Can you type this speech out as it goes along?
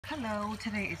Hello,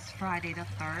 today is Friday the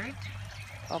 3rd.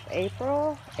 Of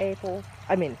April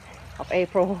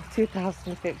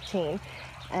 2015,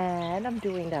 and I'm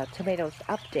doing the tomatoes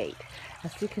update.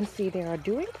 As you can see, they are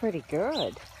doing pretty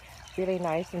good, really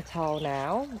nice and tall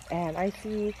now, and I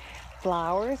see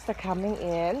flowers are coming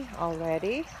in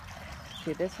already.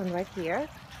 See this one right here?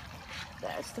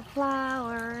 That's the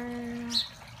flower.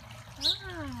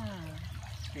 Ah,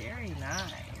 very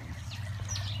nice.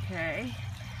 Okay,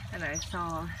 and I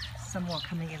saw some more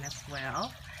coming in as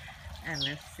well. And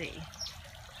let's see.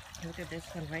 Look at this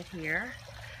one right here.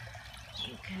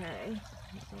 Okay,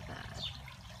 look at that.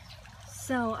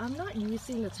 So I'm not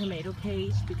using the tomato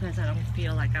cage because I don't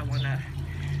feel like I want to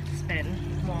spend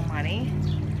more money.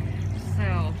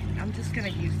 So I'm just gonna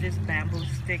use this bamboo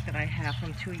stick that I have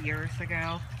from 2 years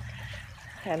ago.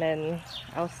 And then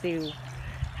I'll see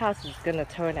how it's gonna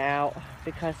turn out,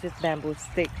 because this bamboo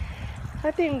stick, I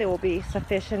think they will be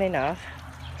sufficient enough.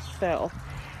 So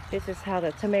this is how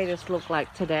the tomatoes look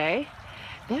like today.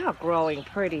 They are growing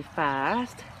pretty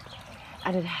fast,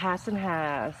 and it hasn't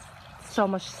had so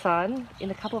much sun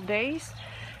in a couple of days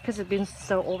because it's been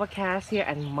so overcast here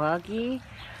and muggy.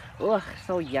 Ugh,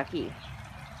 so yucky.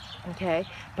 Okay,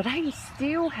 but I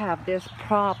still have this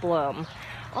problem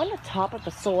on the top of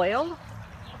the soil.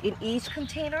 In each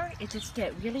container, it just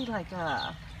get really like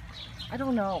I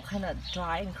don't know, kind of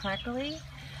dry and crackly.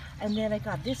 And then I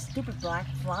got this stupid black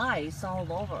flies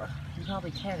all over. You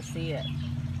probably can't see it,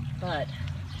 but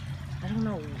I don't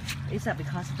know, is that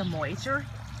because of the moisture?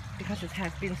 Because it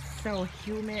has been so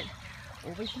humid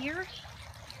over here?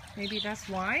 Maybe that's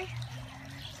why.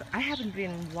 So I haven't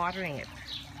been watering it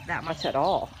that much at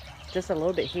all. Just a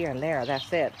little bit here and there,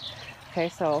 that's it. Okay,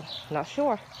 so not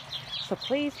sure. So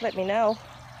please let me know.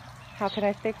 How can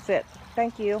I fix it?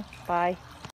 Thank you. Bye.